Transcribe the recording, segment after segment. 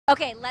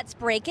Okay, let's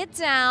break it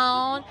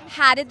down.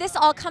 How did this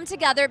all come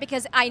together?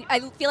 Because I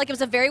feel like it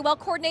was a very well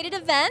coordinated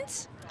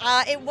event.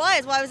 It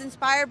was. Well, I was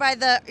inspired by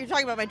you're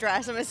talking about my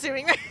dress, I'm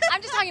assuming.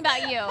 I'm just talking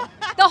about you.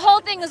 The whole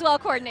thing was well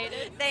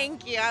coordinated.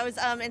 Thank you. I was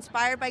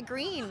inspired by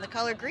green, the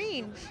color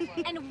green.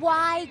 And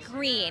why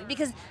green?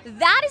 Because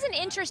that is an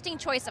interesting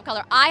choice of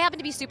color. I happen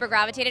to be super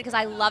gravitated because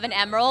I love an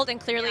emerald, and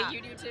clearly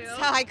you do too.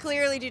 I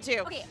clearly do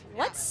too. Okay,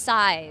 what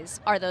size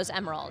are those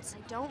emeralds?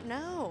 I don't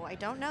know.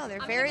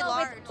 They're I'm very gonna go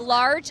large. with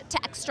large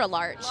to extra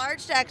large.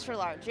 Large to extra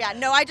large. Yeah.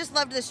 No, I just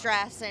loved this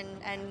dress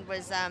and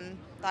was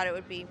thought it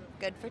would be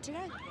good for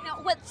today.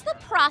 Now, what's the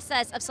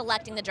process of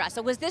selecting the dress?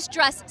 So was this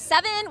dress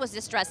 7, was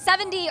this dress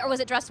 70, or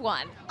was it dress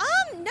 1?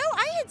 No,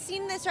 I had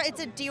seen this.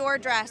 It's a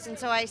Dior dress, and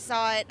so I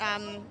saw it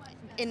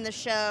in the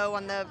show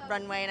on the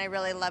runway, and I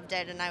really loved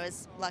it, and I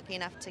was lucky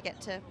enough to get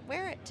to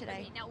wear it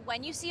today. Okay, now,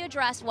 when you see a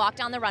dress walk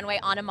down the runway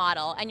on a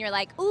model, and you're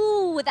like,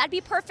 ooh, that'd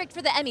be perfect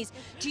for the Emmys,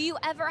 do you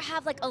ever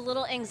have like a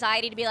little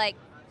anxiety to be like,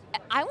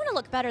 I want to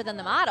look better than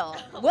the model?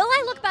 Will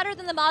I look better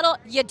than the model?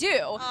 You do.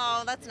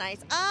 Oh, that's nice.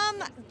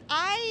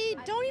 I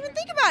don't even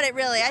think about it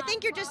really. I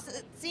think you're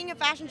just seeing a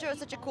fashion show is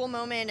such a cool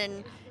moment,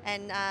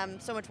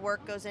 and so much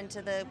work goes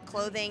into the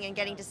clothing and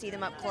getting to see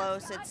them up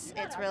close.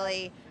 It's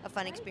really a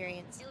fun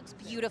experience. It looks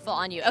beautiful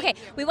on you. Okay,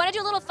 we want to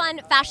do a little fun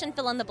fashion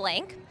fill in the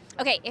blank.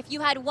 Okay, if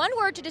you had one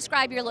word to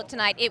describe your look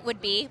tonight, it would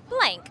be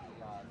blank.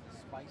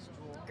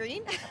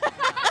 Green?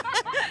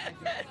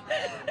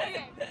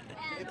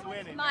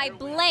 My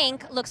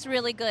blank looks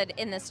really good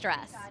in this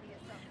dress.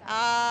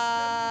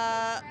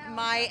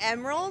 My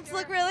emeralds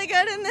look really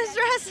good in this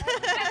dress.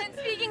 And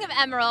then speaking of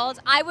emeralds,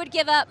 I would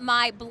give up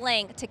my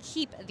blank to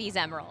keep these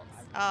emeralds.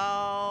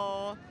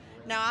 Oh,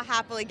 no, I'll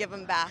happily give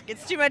them back.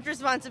 It's too much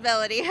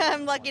responsibility.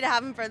 I'm lucky to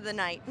have them for the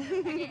night.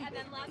 Okay, and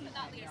then last but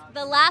not least,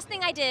 the last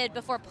thing I did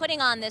before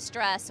putting on this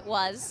dress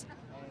was...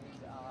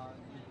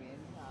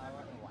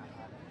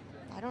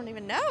 I don't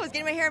even know. I was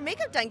getting my hair and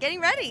makeup done, getting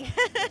ready.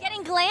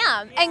 Getting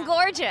glam and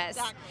gorgeous.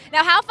 Exactly.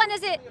 Now, how fun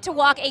is it to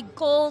walk a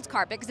gold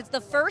carpet? Because it's the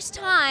first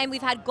time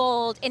we've had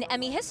gold in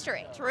Emmy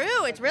history.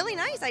 True. It's really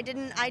nice. I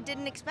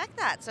didn't expect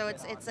that, so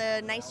it's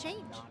a nice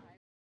change.